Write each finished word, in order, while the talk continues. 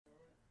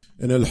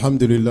إن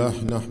الحمد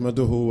لله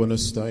نحمده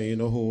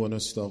ونستعينه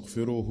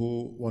ونستغفره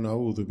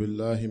ونعوذ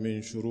بالله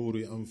من شرور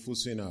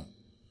أنفسنا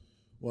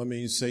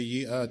ومن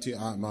سيئات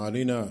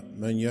أعمالنا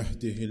من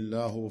يهده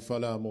الله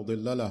فلا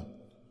مضل له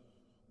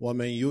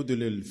ومن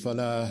يضلل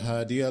فلا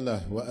هادي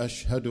له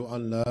وأشهد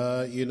أن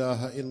لا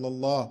إله إلا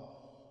الله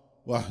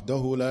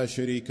وحده لا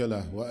شريك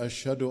له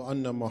وأشهد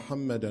أن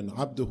محمدا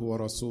عبده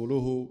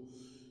ورسوله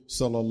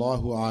صلى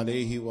الله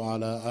عليه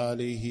وعلى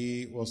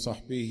آله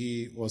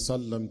وصحبه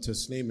وسلم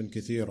تسليما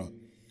كثيرا.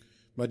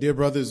 My dear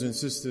brothers and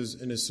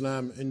sisters in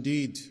Islam,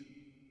 indeed,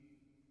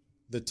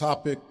 the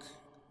topic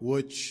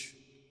which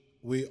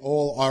we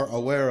all are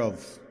aware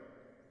of,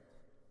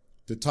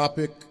 the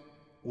topic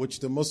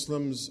which the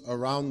Muslims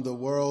around the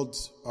world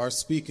are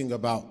speaking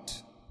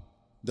about,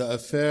 the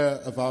affair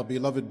of our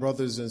beloved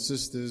brothers and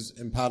sisters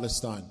in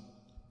Palestine.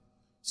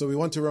 So we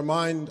want to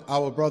remind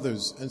our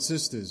brothers and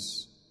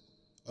sisters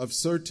of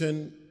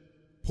certain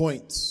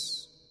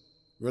points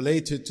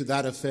related to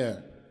that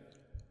affair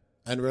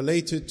and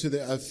related to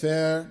the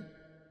affair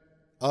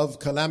of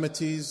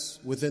calamities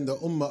within the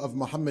ummah of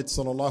Muhammad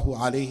sallallahu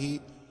alaihi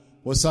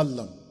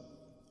wasallam.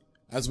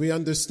 As we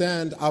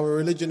understand, our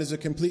religion is a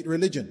complete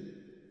religion.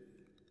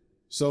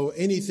 So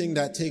anything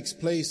that takes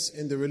place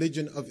in the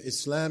religion of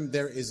Islam,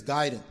 there is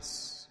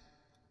guidance.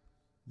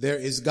 There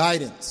is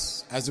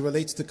guidance as it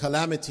relates to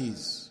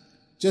calamities,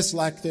 just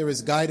like there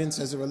is guidance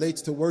as it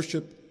relates to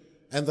worship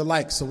and the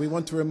like. So we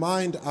want to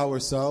remind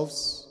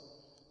ourselves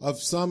of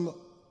some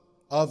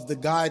of the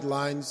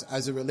guidelines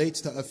as it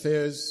relates to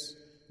affairs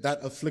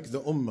that afflict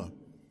the ummah.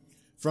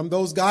 From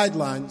those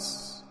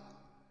guidelines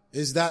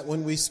is that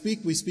when we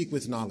speak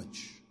with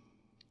knowledge.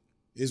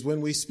 When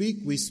we speak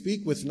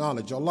with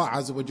knowledge. Allah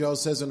Azza wa Jalla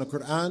says in the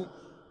Quran,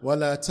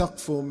 وَلَا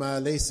تَقْفُ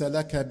مَا لَيْسَ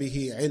لَكَ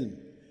بِهِ عِلْمٍ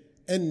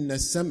إِنَّ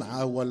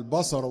السَّمْعَ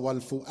وَالْبَصَرَ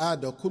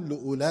وَالْفُؤَادَ كُلُّ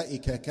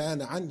أُولَئِكَ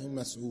كَانَ عَنْهُ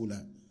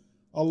مَسْئُولًا.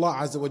 Allah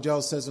Azza wa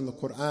Jalla says in the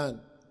Quran,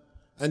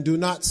 and do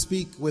not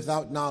speak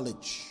without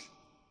knowledge.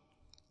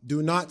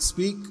 Do not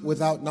speak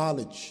without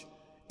knowledge.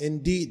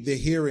 Indeed, the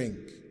hearing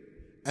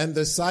and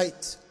the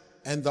sight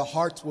and the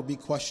heart will be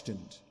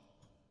questioned.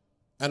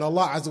 And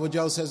Allah Azza wa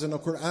Jalla says in the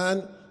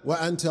Quran,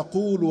 وَأَن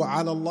تَقُولُوا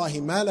عَلَى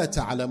اللَّهِ مَا لَا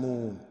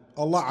تَعْلَمُونَ.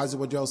 Allah Azza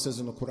wa Jalla says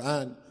in the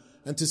Quran,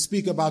 and to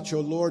speak about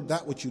your Lord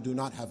that which you do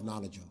not have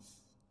knowledge of.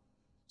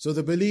 So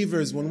the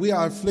believers, when we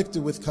are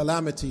afflicted with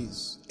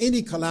calamities,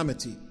 any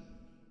calamity,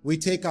 we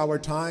take our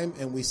time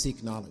and we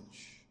seek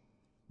knowledge.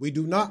 We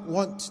do not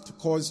want to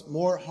cause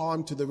more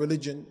harm to the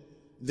religion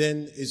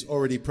than is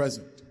already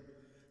present.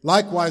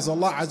 Likewise,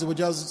 Allah Azza wa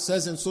Jalla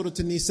says in Surah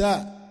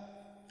An-Nisa,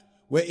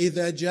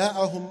 وَإِذَا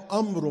جَاءَهُمْ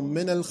أَمْرٌ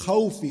مِّنَ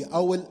الْخَوْفِ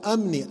أَوِ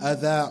الْأَمْنِ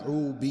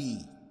أَذَاعُوا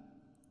بِهِ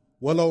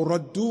وَلَوْ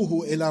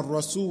رَدُّوهُ إِلَى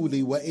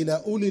الرَّسُولِ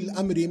وَإِلَى أُولِي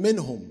الْأَمْرِ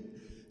مِنْهُمْ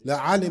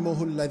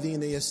لَعَلِمَهُ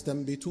الَّذِينَ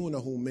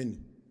يَسْتَنبِطُونَهُ مِنْهُ.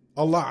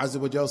 Allah Azza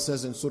wa Jalla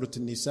says in Surah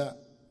An-Nisa,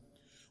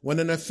 when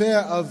an affair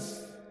of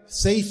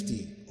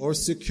safety or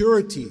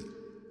security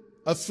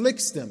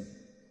afflicts them,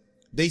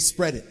 they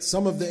spread it.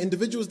 Some of the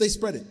individuals, they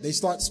spread it. They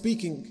start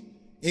speaking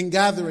in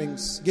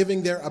gatherings,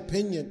 giving their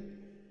opinion,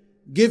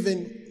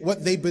 giving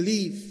what they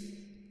believe,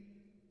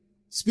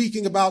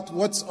 speaking about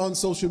what's on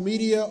social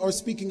media or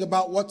speaking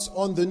about what's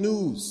on the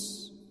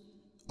news.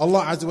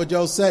 Allah Azza wa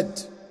Jalla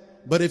said,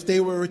 but if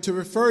they were to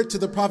refer to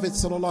the Prophet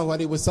sallallahu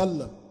alaihi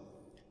wasallam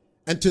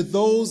and to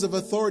those of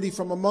authority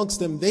from amongst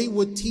them, they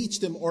would teach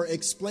them or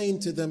explain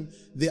to them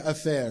the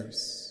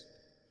affairs.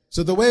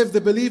 So the way of the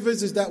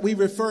believers is that we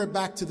refer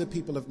back to the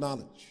people of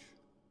knowledge.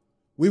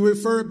 We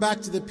refer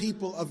back to the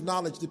people of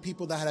knowledge, the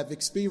people that have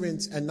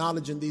experience and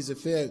knowledge in these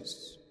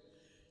affairs.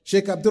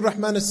 Sheikh Abdul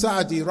Rahman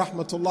al-Sa'di,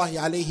 rahmatullahi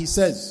alayhi,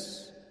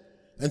 says,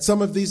 and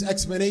some of these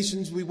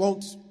explanations, we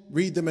won't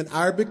read them in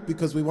Arabic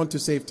because we want to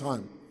save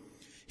time.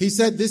 He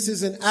said, this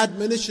is an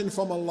admonition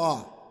from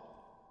Allah.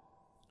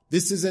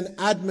 This is an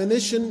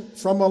admonition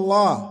from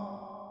Allah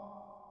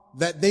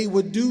that they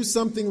would do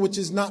something which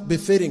is not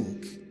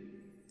befitting.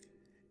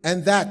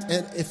 And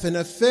if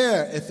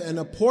an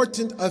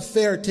important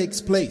affair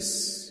takes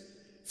place,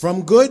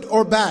 from good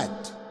or bad,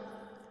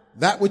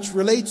 that which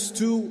relates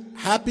to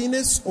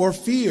happiness or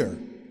fear,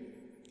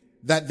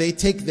 that they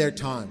take their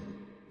time,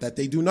 that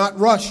they do not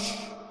rush.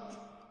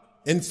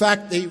 In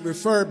fact, they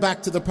refer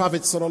back to the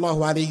Prophet sallallahu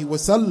alaihi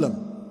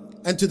wasallam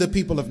and to the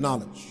people of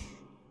knowledge,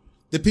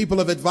 the people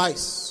of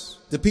advice,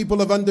 the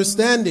people of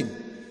understanding,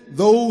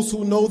 those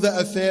who know the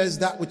affairs,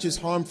 that which is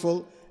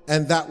harmful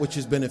and that which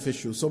is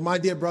beneficial. So my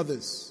dear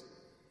brothers,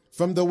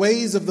 from the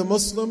ways of the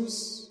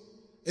Muslims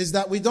is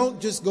that we don't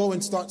just go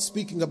and start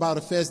speaking about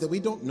affairs that we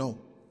don't know.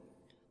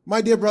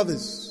 My dear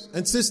brothers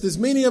and sisters,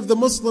 many of the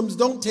Muslims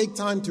don't take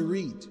time to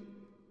read.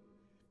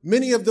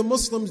 Many of the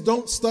Muslims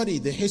don't study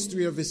the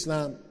history of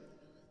Islam.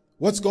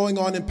 What's going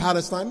on in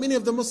Palestine? Many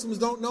of the Muslims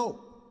don't know.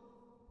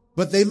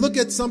 But they look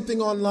at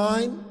something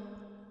online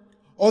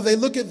or they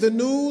look at the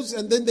news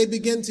and then they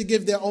begin to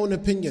give their own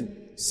opinion.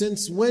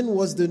 Since when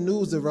was the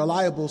news a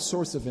reliable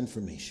source of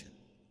information?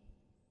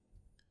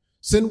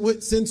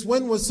 Since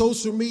when was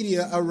social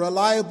media a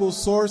reliable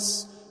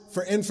source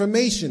for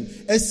information,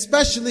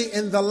 especially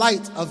in the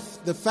light of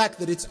the fact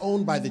that it's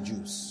owned by the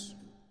Jews.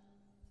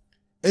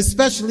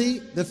 Especially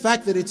the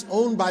fact that it's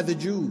owned by the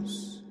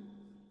Jews.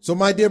 So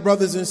my dear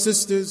brothers and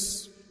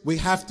sisters, we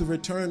have to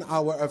return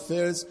our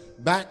affairs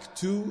back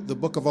to the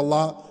Book of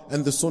Allah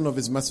and the Sunnah of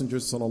His Messenger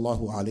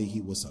sallallahu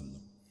alaihi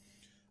wasallam.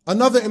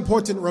 Another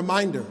important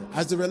reminder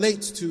as it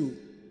relates to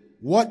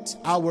what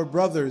our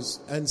brothers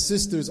and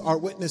sisters are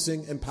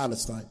witnessing in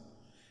Palestine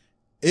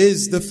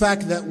is the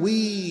fact that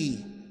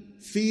we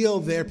feel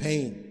their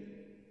pain.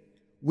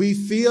 We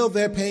feel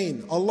their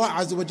pain. Allah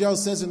Azza wa Jalla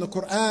says in the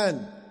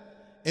Quran,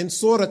 in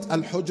Surah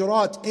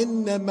Al-Hujurat,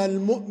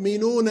 إِنَّمَا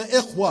الْمُؤْمِنُونَ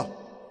إِخْوَةً.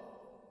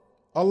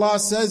 Allah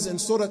says in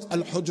Surah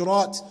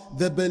Al-Hujurat,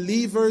 the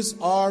believers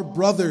are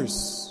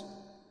brothers.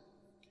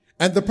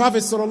 And the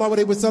Prophet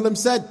ﷺ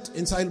said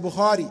in Sahih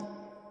Bukhari,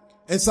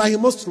 in Sahih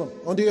Muslim,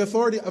 on the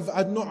authority of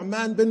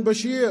An-Nu'man bin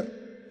Bashir,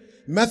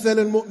 مَثَلَ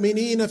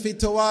الْمُؤْمِنِينَ فِي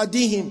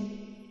تَوَادِهِمْ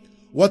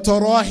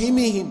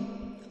وَتَرَاحِمِهِمْ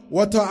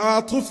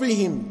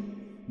وَتَعَاطُفِهِمْ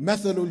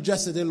مَثَلُ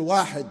الْجَسَدِ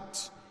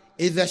الْوَاحِدِ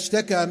إِذَا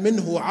اشْتَكَى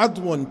مِنْهُ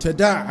عَضْوٌ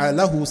تَدَاعَى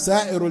لَهُ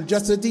سَائِرُ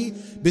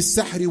الْجَسَدِ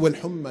بِالسَّحْرِ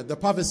وَالْحُمَّةِ. The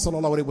Prophet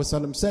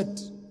ﷺ said,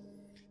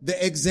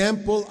 the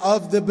example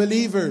of the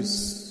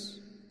believers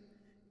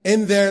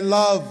in their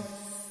love,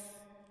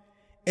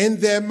 in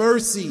their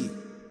mercy,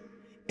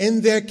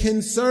 in their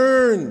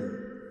concern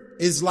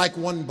is like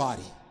one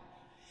body.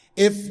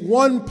 If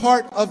one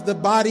part of the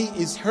body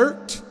is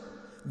hurt,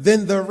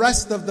 then the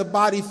rest of the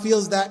body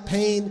feels that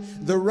pain.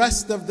 The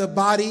rest of the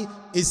body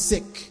is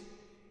sick.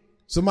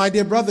 So my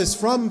dear brothers,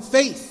 from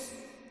faith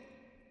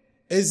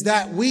is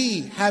that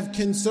we have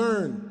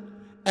concern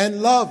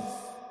and love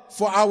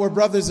for our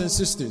brothers and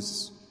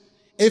sisters.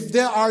 If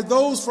there are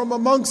those from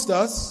amongst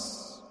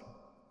us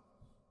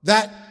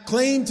that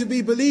claim to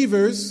be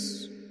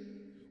believers,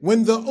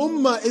 when the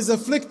ummah is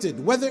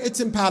afflicted, whether it's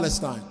in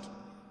Palestine,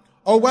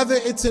 or whether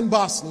it's in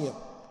Bosnia,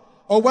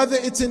 or whether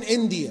it's in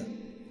India,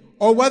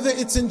 or whether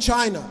it's in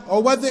China,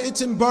 or whether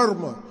it's in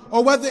Burma,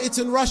 or whether it's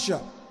in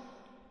Russia,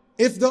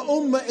 if the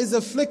ummah is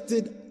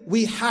afflicted,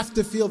 we have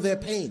to feel their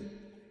pain.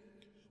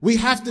 We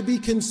have to be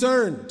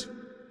concerned.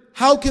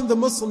 How can the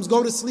Muslims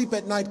go to sleep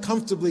at night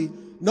comfortably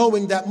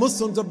knowing that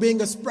Muslims are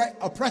being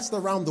oppressed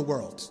around the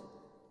world?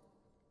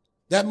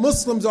 That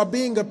Muslims are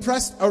being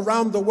oppressed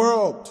around the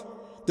world.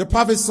 The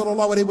Prophet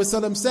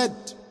ﷺ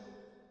said,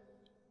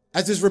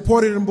 as is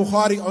reported in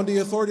Bukhari on the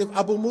authority of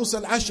Abu Musa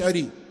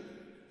al-Ash'ari,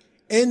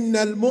 إِنَّ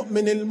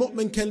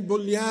الْمُؤْمِنَ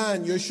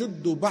كَالْبُلْيَانِ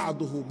يَشُدُّ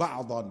بَعْضُهُ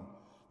بَعْضًا.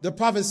 The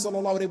Prophet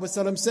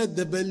ﷺ said,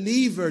 the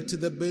believer to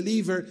the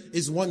believer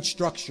is one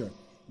structure.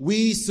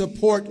 We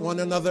support one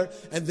another.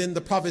 And then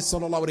the Prophet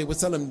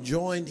ﷺ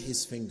joined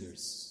his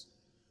fingers.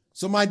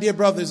 So my dear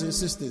brothers and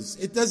sisters,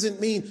 it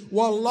doesn't mean,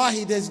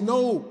 wallahi, there's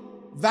no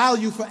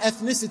value for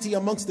ethnicity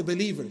amongst the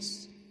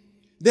believers.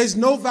 There's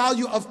no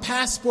value of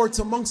passports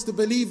amongst the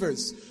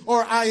believers.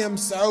 Or I am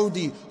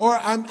Saudi, or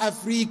I'm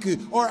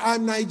African, or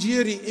I'm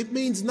Nigerian. It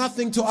means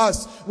nothing to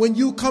us. When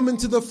you come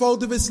into the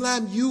fold of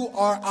Islam, you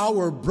are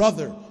our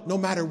brother, no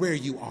matter where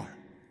you are.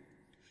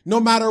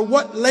 No matter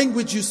what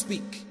language you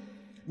speak.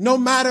 No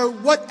matter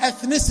what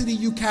ethnicity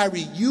you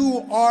carry,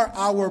 you are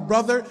our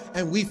brother,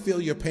 and we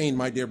feel your pain,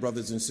 my dear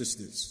brothers and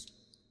sisters.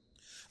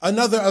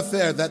 Another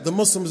affair that the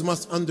Muslims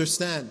must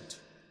understand,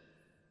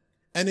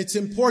 and it's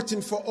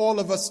important for all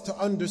of us to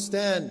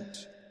understand,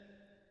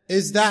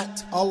 is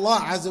that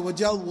Allah Azza wa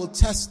Jal will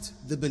test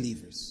the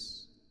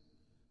believers.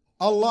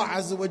 Allah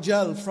Azza wa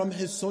Jal, from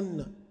His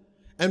Sunnah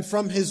and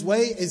from His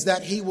way, is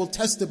that He will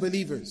test the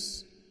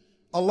believers.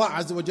 Allah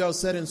Azza wa Jal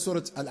said in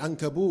Surah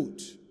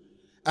Al-Ankabut,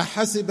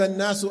 أَحَسِبَ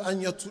النَّاسُ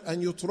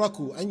أَن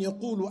يُتْرَكُوا أَن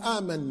يَقُولُوا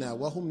آمَنَّا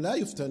وَهُمْ لَا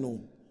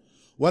يُفْتَنُونَ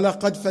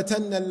وَلَقَدْ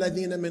فَتَنَّا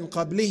الَّذِينَ مِنْ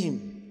قَبْلِهِمْ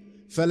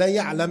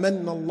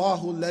فَلَيَعْلَمَنَّ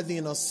اللَّهُ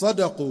الَّذِينَ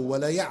صَدَقُوا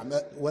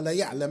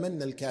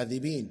وَلَيَعْلَمَنَّ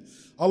الْكَاذِبِينَ.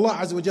 Allah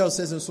Azza wa Jalla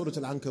says in Surah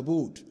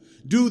Al-Ankabut,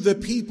 do the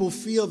people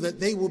feel that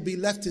they will be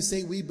left to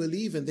say we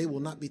believe and they will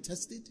not be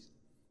tested?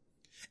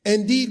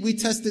 Indeed, we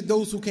tested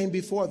those who came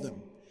before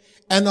them.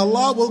 And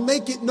Allah will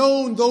make it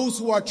known those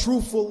who are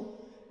truthful,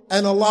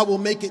 and Allah will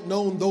make it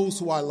known those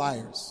who are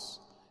liars.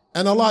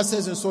 And Allah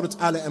says in Surah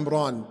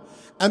Al-Imran,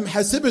 أَمْ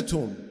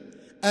حَسِبْتُمْ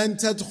أَن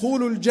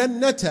تَدْخُلُوا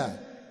الْجَنَّةَ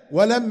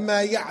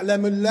وَلَمَّا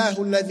يَعْلَمُ اللَّهُ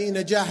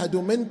الَّذِينَ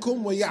جَاهَدُوا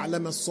مِنْكُمْ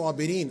وَيَعْلَمَ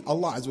الصَّابِرِينَ.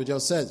 Allah Azza wa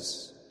Jalla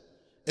says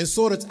in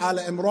Surah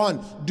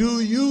Al-Imran,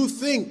 do you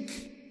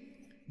think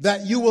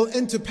that you will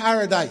enter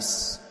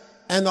paradise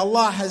and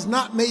Allah has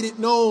not made it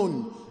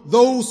known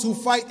those who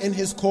fight in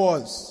His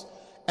cause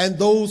and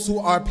those who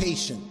are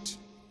patient?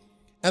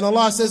 And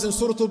Allah says in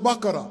Surah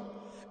Al-Baqarah,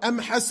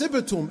 أَمْ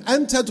حَسِبْتُمْ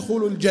أَن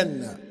تَدْخُلُوا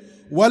الْجَنَّةَ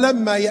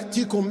وَلَمَّا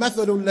يَأْتِكُمْ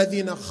مَثَلُ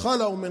الَّذِينَ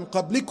خَلَوْا مِنْ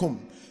قَبْلِكُمْ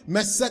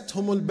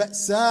مَسَّتْهُمُ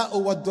الْبَأْسَاءُ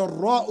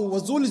وَالضَّرَّاءُ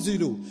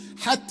وَزُلْزِلُوا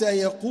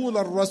حَتَّى يَقُولَ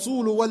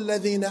الرَّسُولُ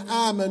وَالَّذِينَ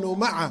آمَنُوا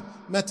مَعَهُ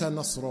مَتَى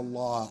نَصْرُ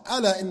اللَّهِ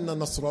أَلَا إِنَّ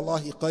نَصْرَ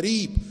اللَّهِ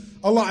قَرِيبٌ.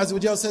 Allah Azza wa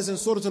Jalla says in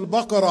Surah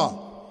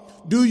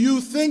Al-Baqarah, do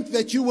you think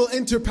that you will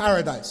enter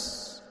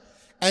paradise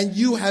and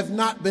you have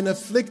not been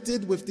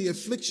afflicted with the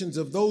afflictions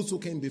of those who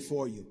came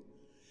before you?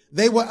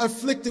 They were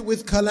afflicted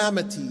with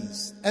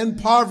calamities and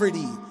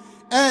poverty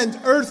and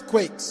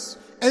earthquakes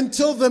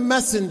until the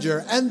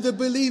messenger and the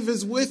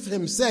believers with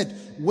him said,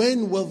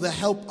 when will the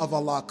help of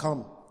Allah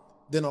come?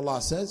 Then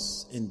Allah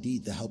says,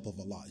 indeed the help of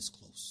Allah is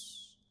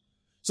close.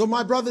 So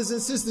my brothers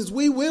and sisters,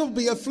 we will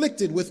be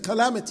afflicted with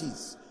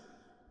calamities.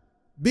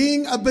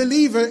 Being a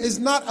believer is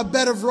not a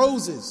bed of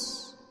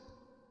roses.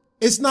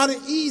 It's not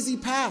an easy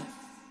path.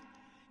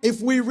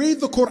 If we read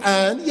the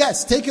Quran,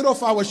 yes, take it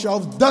off our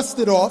shelf, dust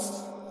it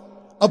off.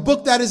 A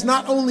book that is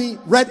not only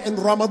read in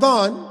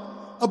Ramadan,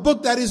 a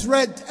book that is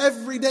read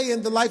every day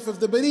in the life of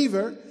the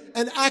believer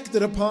and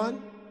acted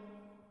upon.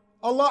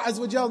 Allah Azza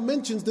wa Jal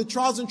mentions the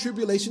trials and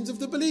tribulations of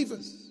the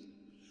believers.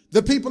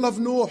 The people of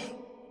Nuh,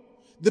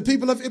 the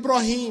people of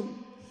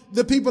Ibrahim,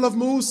 the people of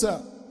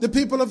Musa, the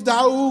people of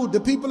Dawood,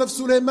 the people of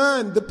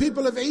Sulaiman, the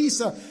people of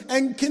Isa,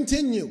 and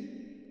continue.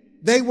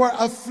 They were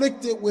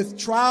afflicted with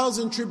trials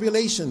and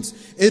tribulations.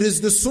 It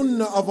is the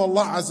sunnah of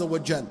Allah Azza wa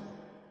Jal.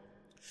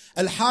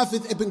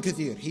 Al-Hafidh Ibn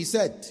Kathir, he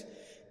said,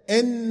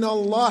 إِنَّ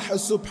اللَّهَ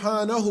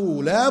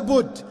سُبْحَانَهُ لَا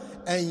بُدْ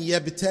أَن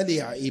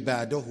يَبْتَلِعَ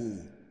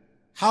عِبَادَهُ.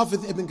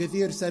 Hafidh Ibn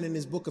Kathir said in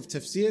his book of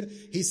Tafsir,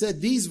 he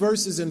said, these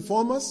verses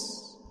inform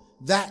us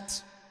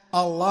that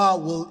Allah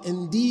will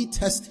indeed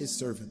test his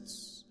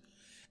servants.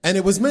 And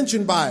it was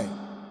mentioned by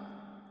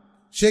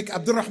Sheikh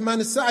Abdul Rahman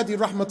al-Sa'di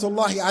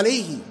rahmatullahi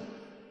alayhi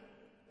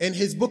in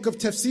his book of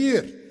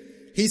Tafsir.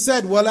 He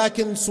said,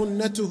 وَلَكِنْ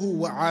سُنَّتُهُ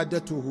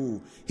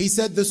وَعَادَتُهُ. He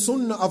said the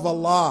sunnah of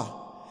Allah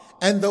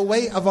and the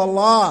way of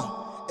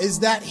Allah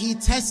is that he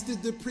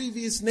tested the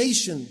previous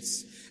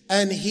nations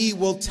and he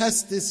will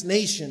test this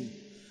nation.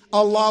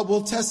 Allah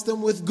will test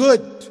them with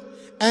good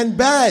and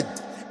bad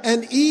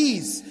and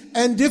ease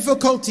and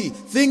difficulty,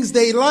 things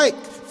they like,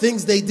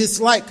 things they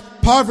dislike,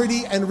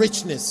 poverty and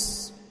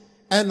richness.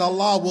 And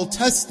Allah will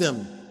test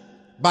them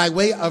by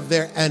way of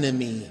their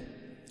enemy.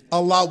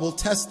 Allah will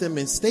test them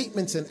in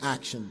statements and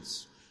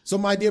actions. So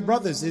my dear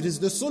brothers, it is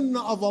the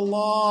sunnah of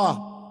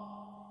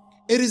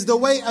Allah. It is the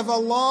way of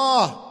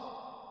Allah.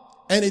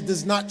 And it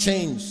does not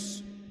change.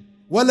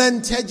 وَلَن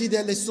تَجِدَ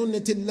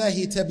لِسُنَّةِ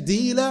اللَّهِ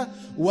تَبْدِيلًا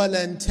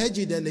وَلَن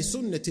تَجِدَ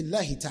لِسُنَّةِ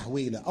اللَّهِ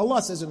تَحْوِيلًا.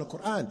 Allah says in the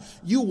Quran,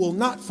 you will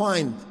not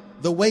find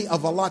the way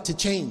of Allah to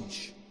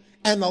change.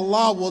 And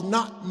Allah will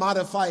not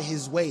modify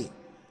his way.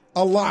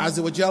 Allah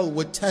Azza wa Jal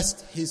would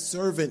test his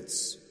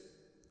servants.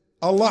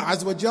 Allah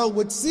Azza wa Jal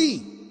would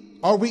see,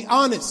 are we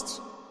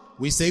honest?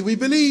 We say we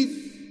believe.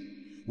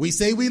 We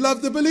say we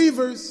love the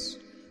believers.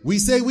 We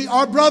say we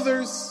are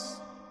brothers.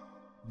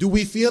 Do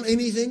we feel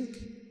anything?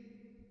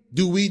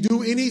 Do we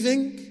do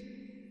anything?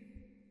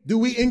 Do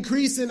we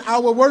increase in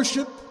our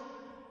worship?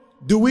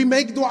 Do we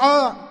make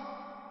dua?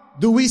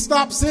 Do we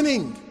stop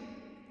sinning?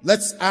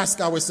 Let's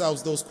ask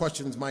ourselves those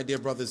questions, my dear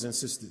brothers and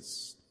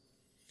sisters.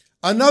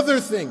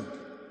 Another thing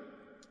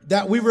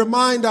that we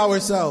remind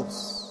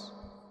ourselves,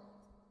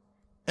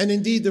 and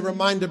indeed the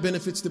reminder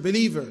benefits the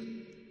believer,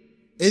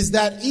 is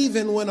that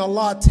even when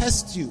Allah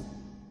tests you,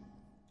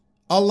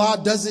 Allah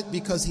does it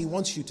because he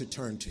wants you to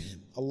turn to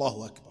him.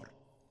 Allahu Akbar.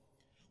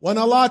 When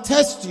Allah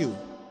tests you,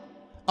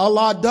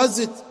 Allah does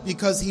it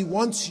because he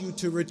wants you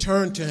to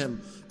return to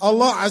him.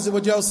 Allah Azza wa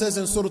Jalla says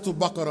in Surah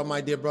Al-Baqarah, my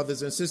dear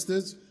brothers and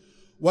sisters,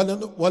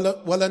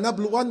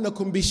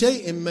 وَلَنَبْلُوَنَّكُمْ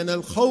بِشَيْءٍ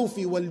مِّنَ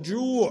الْخَوْفِ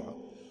وَالْجُوعِ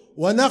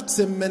وَنَقْصٍ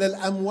مِّنَ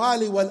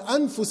الْأَمْوَالِ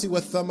وَالْأَنفُسِ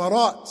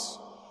وَالثَّمَرَاتِ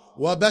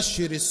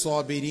وَبَشِّرِ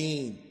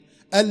الصَّابِرِينَ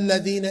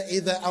الَّذِينَ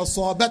إِذَا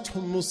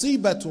أَصَابَتْهُمْ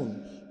مُصِيبَةٌ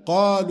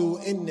قَالُوا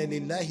إِنَّ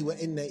لِلَّهِ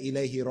وَإِنَّا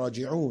إِلَيْهِ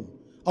رَاجِعُونَ.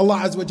 Allah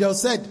Azza wa Jalla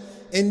said,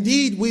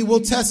 indeed we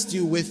will test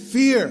you with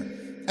fear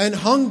and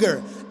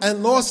hunger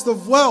and loss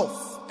of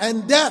wealth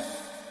and death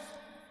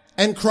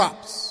and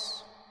crops,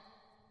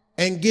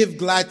 and give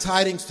glad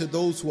tidings to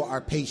those who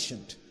are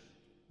patient.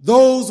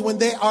 Those, when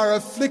they are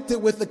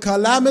afflicted with the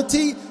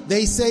calamity,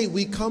 they say,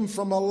 we come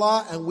from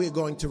Allah and we're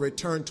going to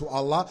return to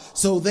Allah.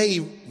 So they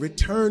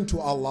return to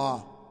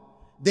Allah.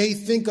 They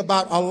think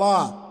about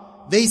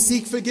Allah. They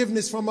seek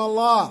forgiveness from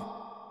Allah.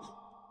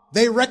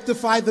 They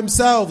rectify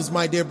themselves,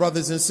 my dear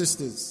brothers and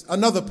sisters.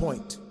 Another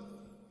point.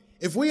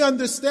 If we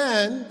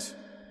understand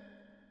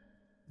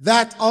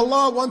that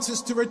Allah wants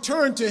us to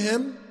return to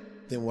him,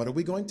 then what are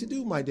we going to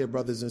do, my dear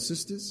brothers and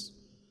sisters?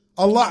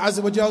 Allah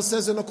Azza wa Jalla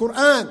says in the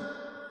Quran,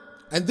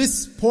 and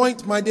this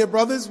point, my dear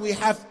brothers,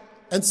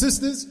 and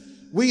sisters,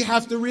 we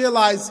have to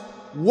realize,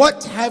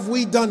 what have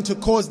we done to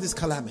cause this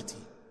calamity?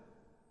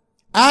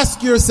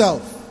 Ask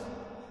yourself.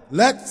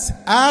 Let's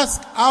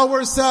ask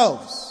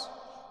ourselves,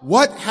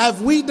 what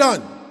have we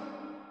done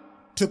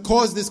to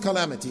cause this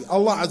calamity?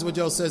 Allah Azza wa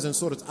Jalla says in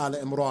Surah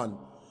Al-Imran,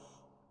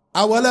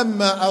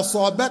 أَوَلَمَّا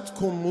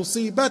أَصَابَتْكُمْ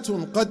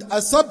مُصِيبَةٌ قَدْ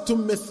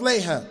أَصَبْتُمْ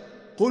مِثْلَيْهَا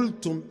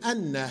قُلْتُمْ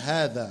أَنَّ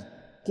هَذَا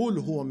قُلْ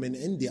هُوَ مِنْ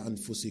عِنْدِ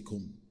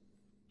أَنفُسِكُمْ.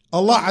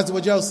 Allah Azza wa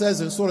Jalla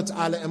says in Surah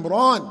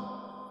Al-Imran,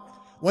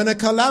 when a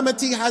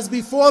calamity has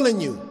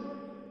befallen you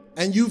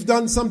and you've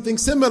done something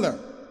similar,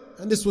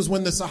 and this was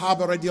when the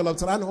Sahaba radiallahu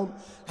ta'ala anhum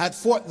had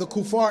fought the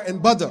kuffar in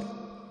Badr,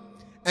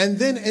 and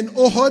then in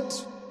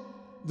Uhud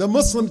the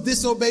Muslims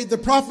disobeyed the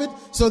Prophet,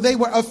 so they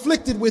were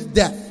afflicted with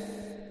death.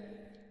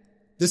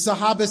 The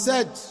Sahaba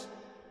said,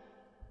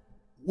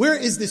 where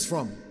is this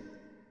from?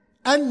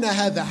 Anna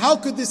hadha, how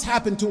could this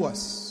happen to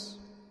us?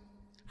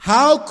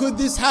 How could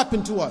this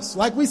happen to us?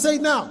 Like we say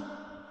now,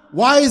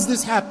 why is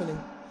this happening?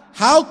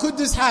 How could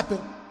this happen?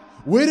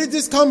 Where did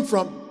this come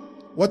from?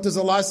 What does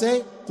Allah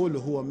say?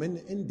 قُلْ هُوَ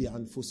مِنْ عِنْدِ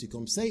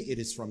أَنفُسِكُمْ. Say it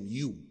is from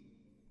you.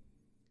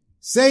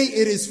 Say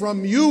it is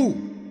from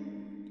you.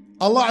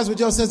 Allah Azza wa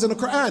Jalla says in the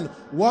Quran,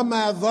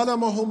 وَمَا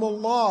ظَلَمَهُمُ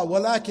اللَّهُ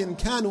وَلَكِنْ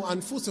كَانُوا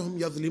أَنفُسَهُمْ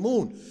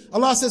يَظْلِمُونَ.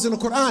 Allah says in the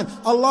Quran,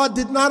 Allah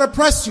did not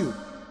oppress you.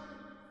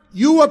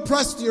 You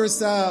oppressed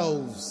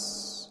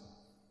yourselves.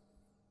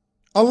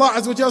 Allah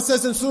Azza wa Jalla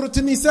says in Surah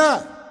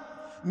An-Nisa,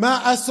 مَا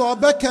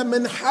أَصَابَكَ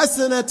مِنْ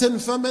حَسَنَةٍ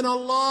فَمِنَ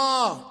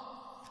اللَّهِ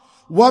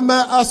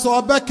وَمَا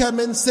أَصَابَكَ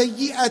مِنْ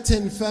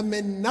سَيِّئَةٍ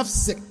فَمِنْ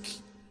نَفْسِكَ.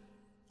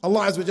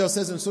 Allah Azza wa Jalla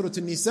says in Surah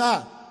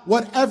An-Nisa,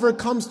 whatever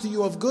comes to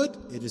you of good,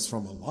 it is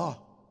from Allah.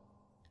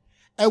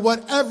 And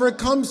whatever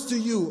comes to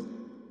you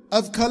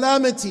of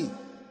calamity,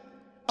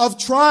 of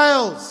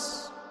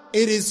trials,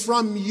 it is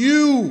from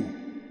you.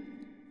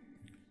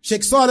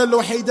 Sheikh Salih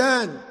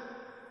al-Luhaydan,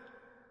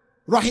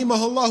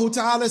 rahimahullah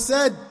ta'ala,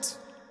 said,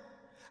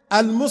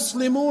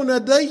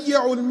 المسلمون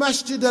ضيعوا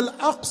المسجد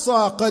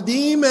الأقصى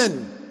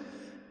قديما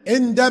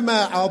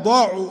عندما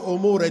أضاعوا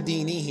أمور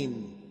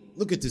دينهم.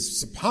 Look at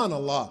this,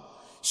 subhanallah.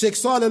 Sheikh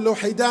Salih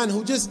al-Luhaydan,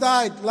 who just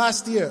died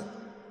last year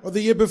or the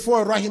year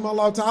before,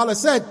 rahimahullah ta'ala,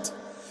 said,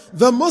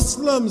 the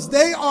Muslims,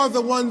 they are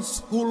the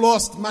ones who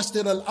lost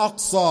Masjid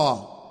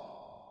al-Aqsa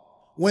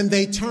when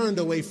they turned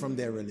away from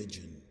their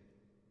religion.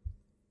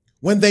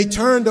 When they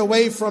turned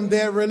away from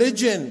their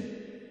religion.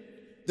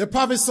 The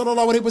Prophet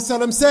sallallahu alaihi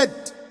wasallam said,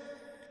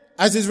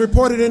 as is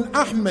reported in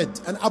Ahmad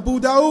and Abu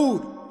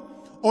Dawood,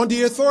 on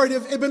the authority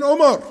of Ibn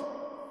Umar,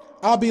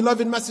 our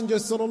beloved Messenger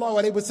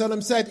sallallahu alaihi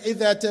wasallam said,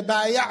 إِذَا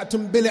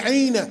تَبَايَعْتُمْ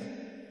بِالْعِينَ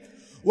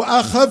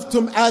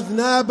وَأَخَذْتُمْ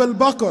أَذْنَابَ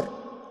الْبَقَرِ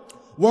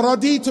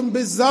وَرَضِيتُمْ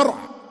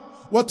بِالزَّرْعِ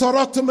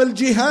وتركتم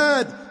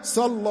الجهاد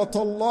سلط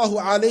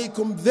الله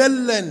عليكم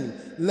ذلا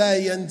لا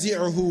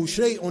ينزعه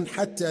شيء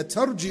حتى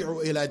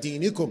ترجعوا إلى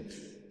دينكم.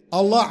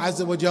 Allah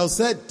Azza wa Jal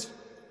said,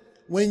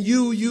 when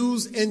you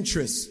use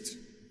interest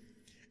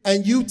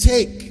and you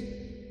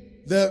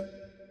take the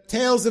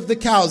tails of the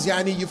cows,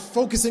 yani you're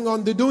focusing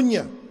on the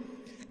dunya,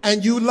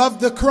 and you love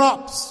the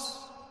crops,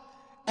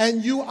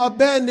 and you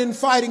abandon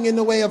fighting in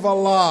the way of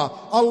Allah,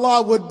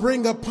 Allah would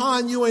bring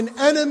upon you an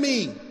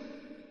enemy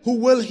who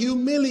will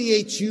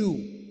humiliate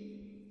you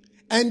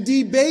and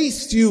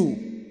debase you,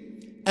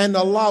 and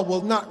Allah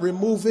will not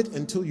remove it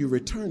until you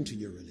return to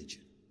your religion.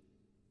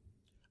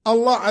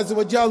 Allah Azza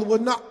wa Jal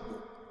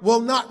will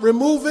not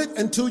remove it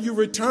until you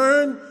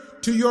return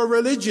to your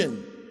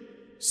religion.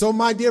 So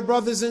my dear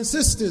brothers and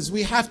sisters,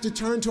 we have to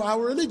turn to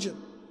our religion.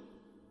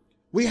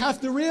 We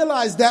have to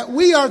realize that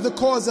we are the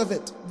cause of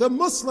it. The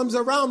Muslims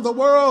around the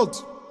world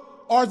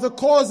are the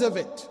cause of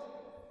it.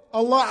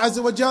 Allah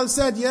Azza wa Jal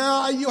said,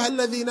 Ya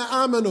ayyuhalladhina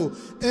amanu,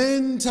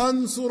 in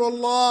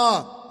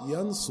tansurullah,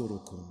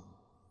 yansurukum.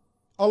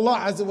 Allah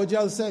Azza wa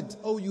Jal said,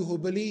 oh you who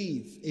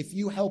believe, if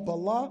you help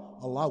Allah,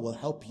 Allah will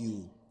help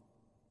you.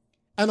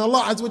 And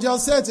Allah Azza wa Jal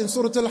says in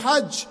Surah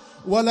Al-Hajj,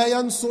 وَلَا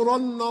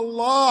يَنْصُرَنَّ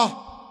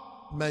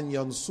اللَّهِ مَنْ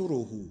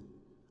يَنْصُرُهُ.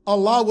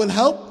 Allah will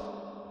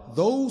help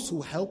those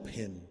who help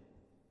Him.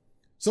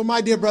 So my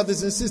dear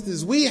brothers and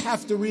sisters, we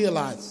have to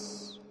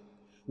realize,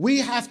 we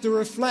have to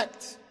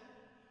reflect,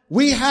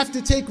 we have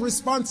to take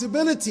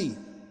responsibility.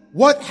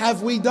 What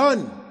have we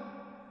done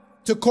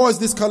to cause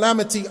this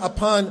calamity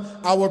upon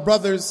our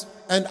brothers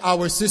and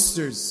our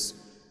sisters?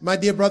 My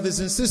dear brothers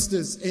and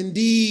sisters,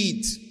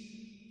 indeed,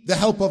 the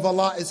help of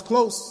Allah is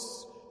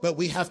close, but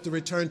we have to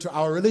return to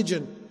our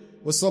religion.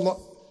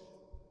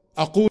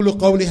 أقول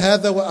قولي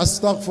هذا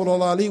وأستغفر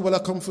الله لي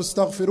ولكم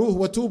فاستغفروه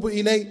وتوبوا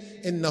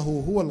إليه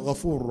إنه هو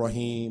الغفور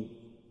الرحيم.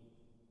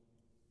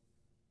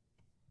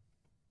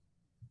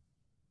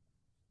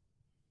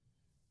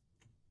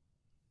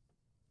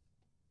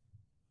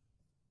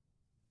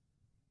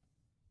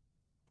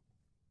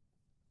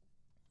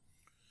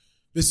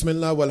 بسم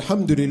الله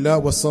والحمد لله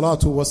والصلاة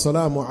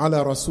والسلام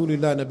على رسول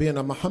الله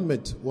نبينا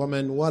محمد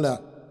ومن ولا.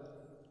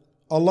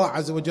 Allah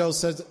Azza wa Jalla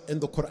says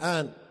in the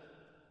Quran,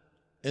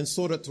 in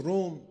Surah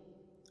Rum,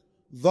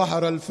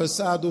 ظهر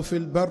الفساد في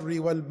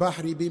البر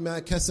والبحر بما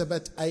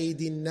كسبت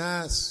أيدي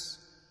الناس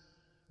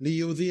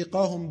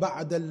ليذيقهم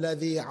بعد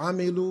الذي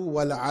عملوا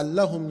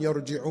ولعلهم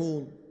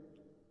يرجعون.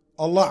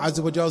 Allah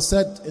Azza wa Jalla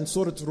said in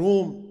Surah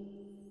Rum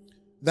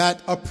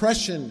that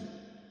oppression,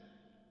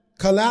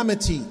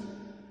 calamity,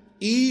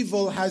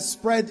 evil has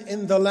spread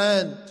in the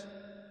land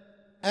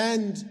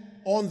and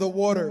on the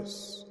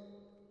waters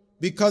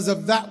because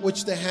of that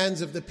which the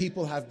hands of the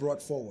people have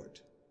brought forward,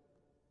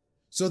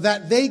 so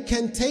that they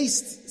can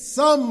taste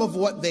some of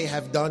what they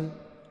have done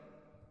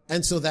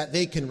and so that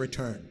they can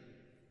return.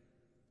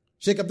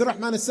 Sheikh Abdul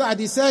Rahman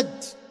al-Sa'di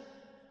said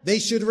they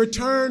should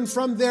return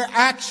from their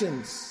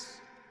actions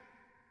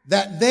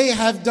that they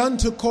have done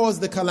to cause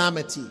the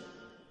calamity.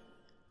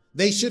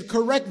 They should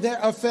correct their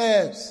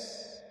affairs.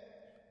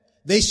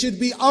 They should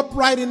be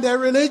upright in their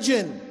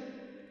religion.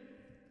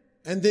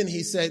 And then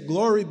he said,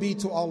 glory be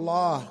to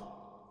Allah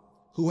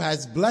who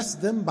has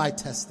blessed them by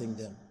testing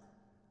them.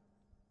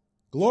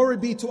 Glory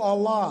be to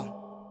Allah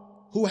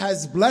who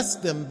has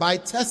blessed them by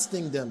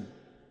testing them.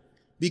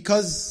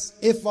 Because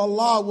if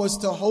Allah was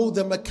to hold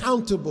them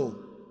accountable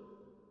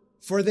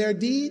for their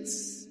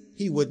deeds,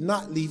 He would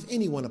not leave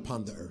anyone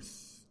upon the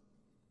earth.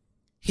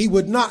 He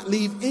would not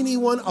leave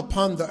anyone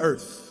upon the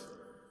earth.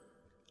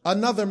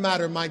 Another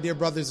matter, my dear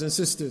brothers and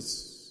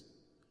sisters,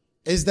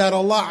 is that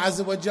Allah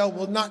Azza wa Jal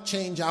will not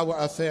change our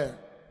affair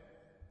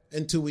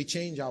until we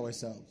change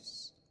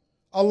ourselves.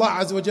 Allah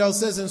Azza wa Jal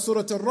says in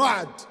Surah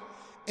Al-Ra'd,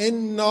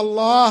 Inna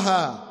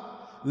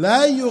Allah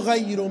la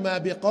yughayyiru ma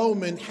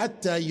biqawmin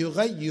hatta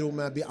yughayyiru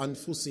ma bi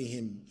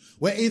anfusihim.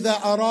 Wa idha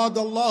arada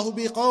Allahu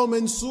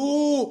biqawmin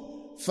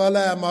su'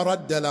 fala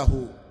maradda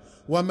lahu.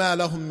 وَمَا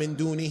لَهُم مِّن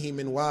دُونِهِ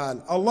مِنْ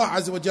وَالٍ. Allah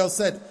Azza wa Jal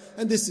said,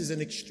 and this is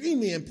an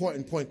extremely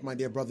important point, my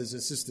dear brothers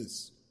and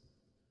sisters.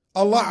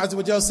 Allah Azza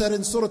wa Jal said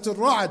in Surah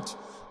Al-Ra'd,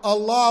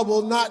 Allah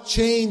will not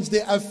change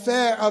the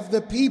affair of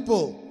the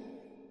people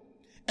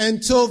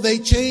until they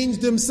change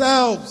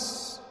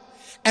themselves.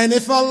 And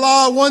if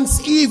Allah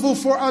wants evil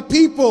for a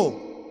people,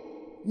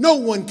 no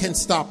one can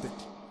stop it.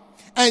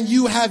 And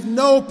you have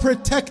no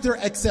protector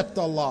except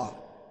Allah.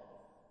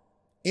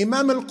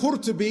 Imam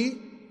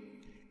Al-Qurtubi,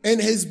 in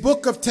his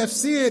book of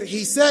tafsir,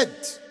 he said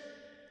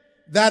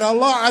that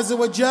Allah Azza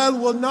wa Jal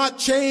will not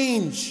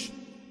change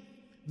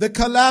the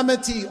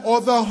calamity or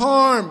the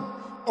harm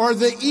or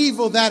the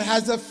evil that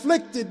has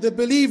afflicted the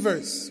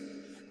believers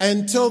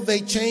until they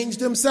change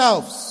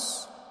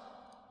themselves.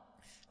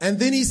 And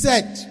then he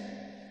said,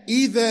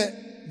 either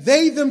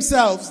they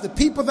themselves, the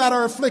people that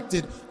are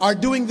afflicted, are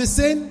doing the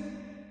sin,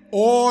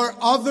 or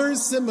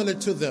others similar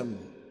to them.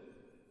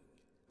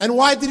 And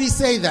why did he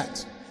say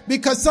that?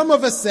 Because some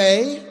of us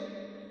say,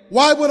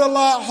 why would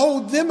Allah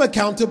hold them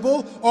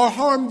accountable or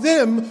harm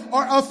them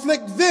or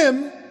afflict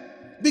them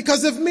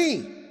because of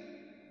me?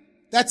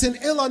 That's an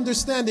ill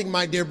understanding,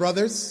 my dear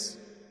brothers.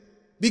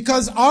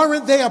 Because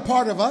aren't they a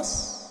part of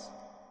us?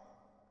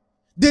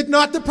 Did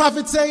not the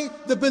Prophet say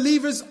the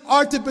believers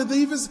are to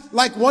believers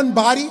like one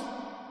body?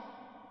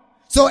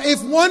 So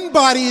if one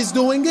body is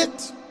doing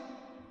it,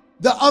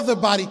 the other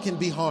body can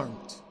be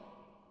harmed.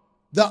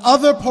 The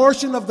other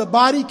portion of the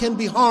body can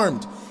be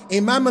harmed.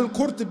 Imam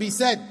Al-Qurtubi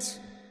said,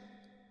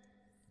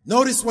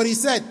 notice what he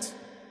said.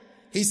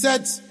 He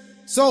said,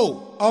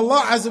 so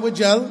Allah Azza wa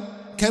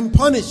Jal can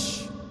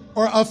punish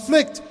or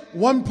afflict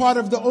one part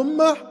of the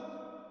ummah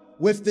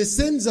with the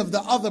sins of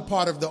the other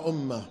part of the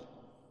ummah.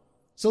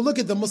 So look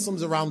at the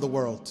Muslims around the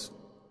world.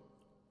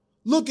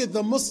 Look at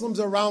the Muslims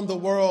around the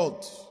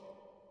world.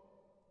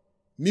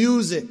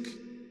 Music,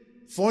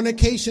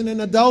 fornication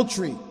and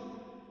adultery,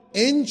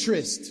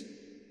 interest,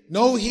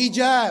 no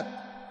hijab,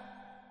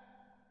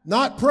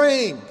 not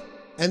praying.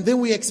 And then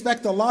we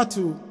expect Allah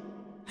to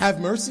have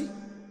mercy?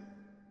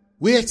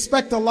 We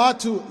expect Allah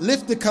to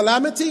lift the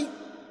calamity?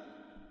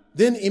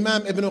 Then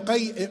Imam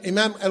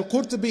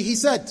Al-Qurtubi, he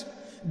said,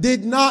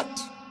 did not,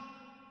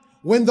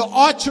 when the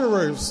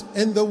archers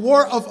in the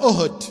war of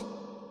Uhud,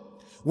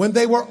 when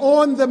they were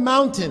on the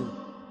mountain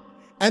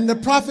and the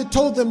Prophet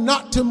told them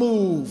not to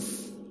move,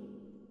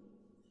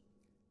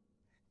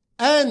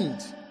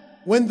 and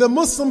when the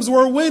Muslims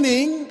were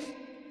winning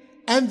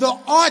and the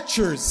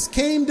archers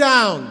came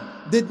down,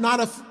 did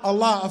not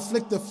Allah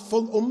afflict the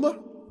full ummah?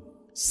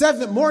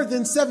 More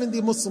than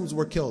 70 Muslims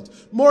were killed.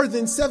 More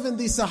than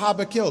 70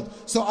 Sahaba killed.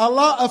 So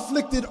Allah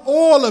afflicted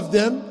all of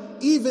them,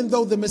 even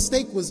though the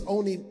mistake was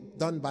only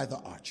done by the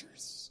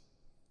archers.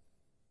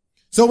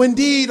 So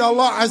indeed,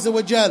 Allah Azza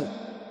wa Jal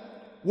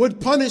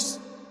would punish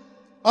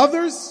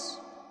others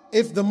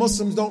if the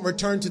Muslims don't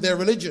return to their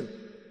religion.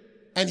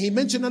 And he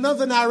mentioned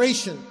another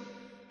narration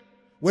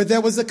where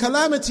there was a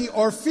calamity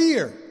or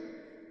fear.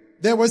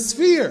 There was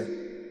fear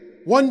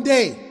one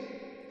day,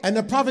 and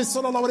the Prophet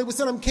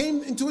ﷺ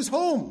came into his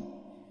home,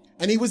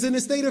 and he was in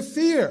a state of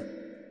fear.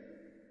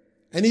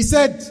 And he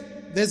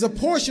said, there's a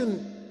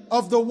portion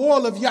of the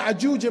wall of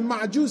Ya'juj and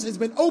Ma'juj has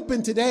been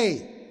opened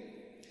today.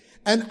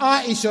 And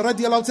Aisha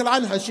radiallahu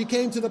ta'ala anha, she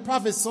came to the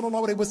Prophet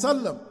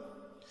ﷺ,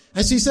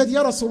 and she said,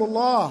 Ya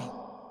Rasulullah,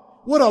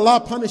 would Allah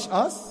punish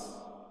us,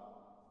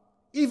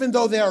 even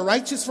though they are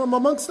righteous from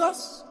amongst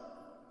us?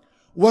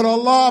 Would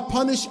Allah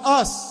punish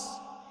us,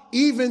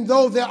 even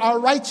though there are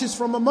righteous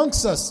from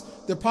amongst us?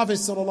 The Prophet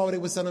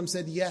ﷺ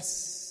said,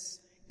 yes,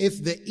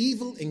 if the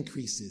evil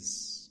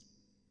increases.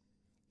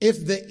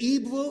 If the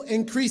evil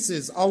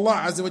increases, Allah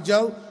Azza wa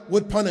Jal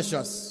would punish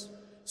us.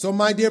 So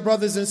my dear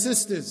brothers and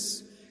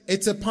sisters,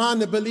 it's upon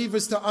the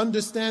believers to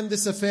understand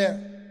this affair.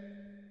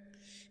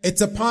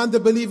 It's upon the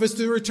believers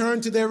to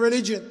return to their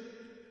religion.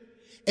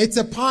 It's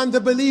upon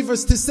the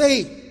believers to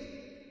say,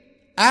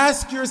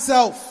 ask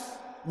yourself,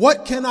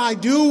 what can I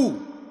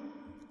do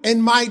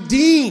in my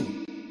deen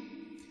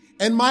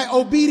and my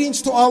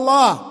obedience to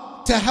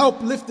Allah to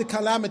help lift the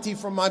calamity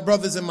from my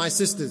brothers and my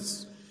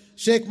sisters?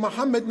 Sheikh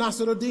Muhammad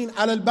Nasiruddin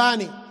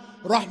Al-Albani,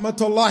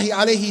 rahmatullahi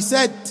alayhi,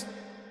 said,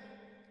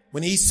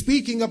 when he's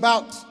speaking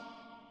about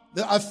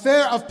the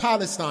affair of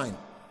Palestine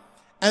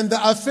and the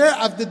affair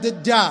of the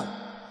Dajjal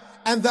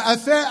and the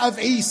affair of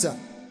Isa,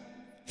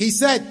 he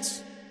said,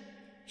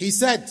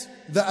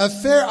 the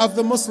affair of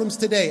the Muslims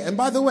today, and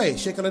by the way,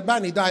 Sheikh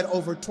al-Albani died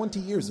over 20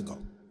 years ago.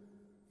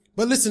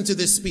 But listen to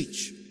this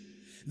speech.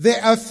 The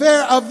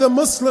affair of the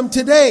Muslim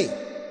today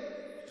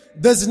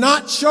does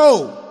not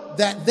show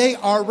that they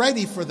are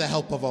ready for the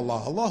help of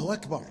Allah. Allahu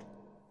Akbar.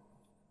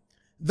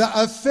 The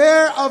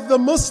affair of the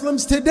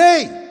Muslims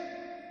today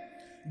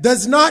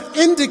does not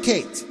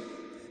indicate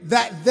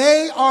that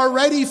they are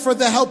ready for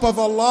the help of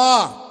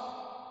Allah,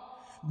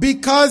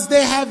 because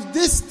they have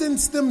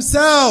distanced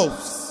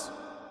themselves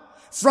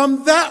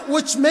from that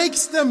which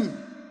makes them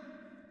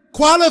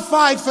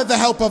qualified for the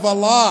help of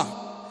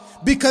Allah,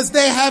 because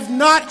they have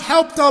not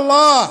helped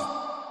Allah,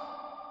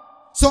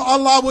 so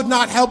Allah would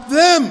not help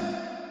them.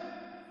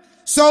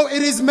 So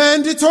it is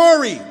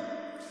mandatory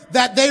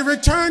that they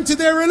return to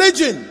their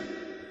religion,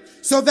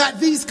 so that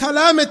these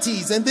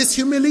calamities and this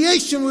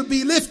humiliation would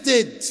be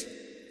lifted,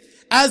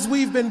 as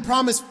we've been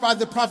promised by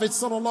the Prophet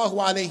sallallahu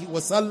alaihi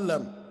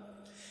wasallam.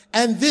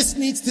 And this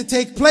needs to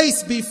take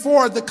place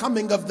before the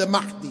coming of the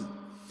Mahdi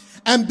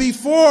and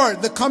before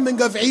the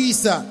coming of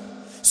Isa,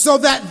 so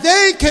that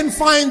they can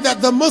find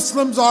that the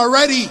Muslims are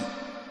ready,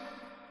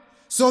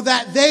 so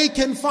that they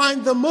can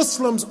find the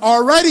Muslims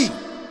are ready,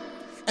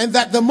 and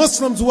that the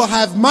Muslims will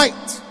have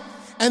might,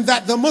 and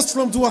that the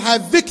Muslims will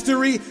have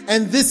victory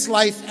in this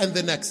life and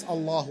the next.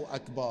 Allahu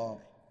Akbar.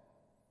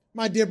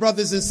 My dear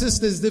brothers and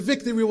sisters, the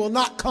victory will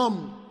not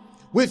come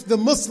with the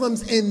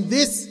Muslims in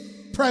this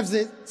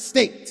present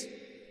state,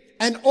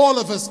 and all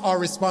of us are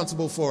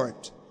responsible for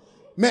it.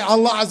 May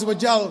Allah Azza wa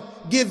Jal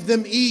give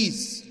them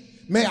ease.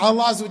 May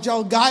Allah Azza wa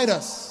Jal guide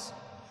us.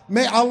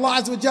 May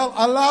Allah Azza wa Jal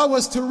allow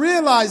us to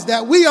realize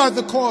that we are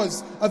the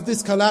cause of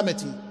this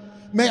calamity.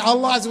 May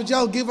Allah Azza wa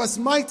Jal give us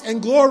might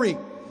and glory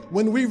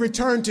when we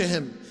return to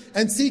Him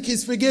and seek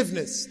His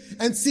forgiveness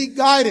and seek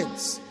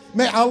guidance.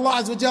 May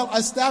Allah Azza wa Jal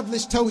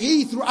establish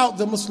Tawheed throughout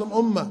the Muslim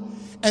Ummah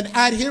and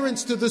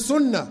adherence to the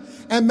Sunnah.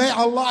 And may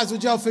Allah Azza wa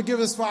Jal forgive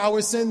us for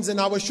our sins and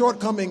our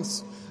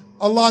shortcomings.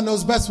 Allah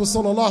knows best. Wa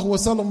sallallahu wa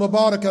sallam wa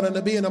barak ala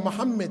nabiyyina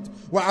Muhammad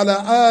wa ala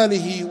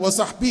alihi wa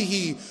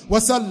sahbihi wa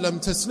sallam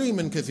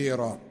tasliman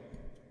kathira.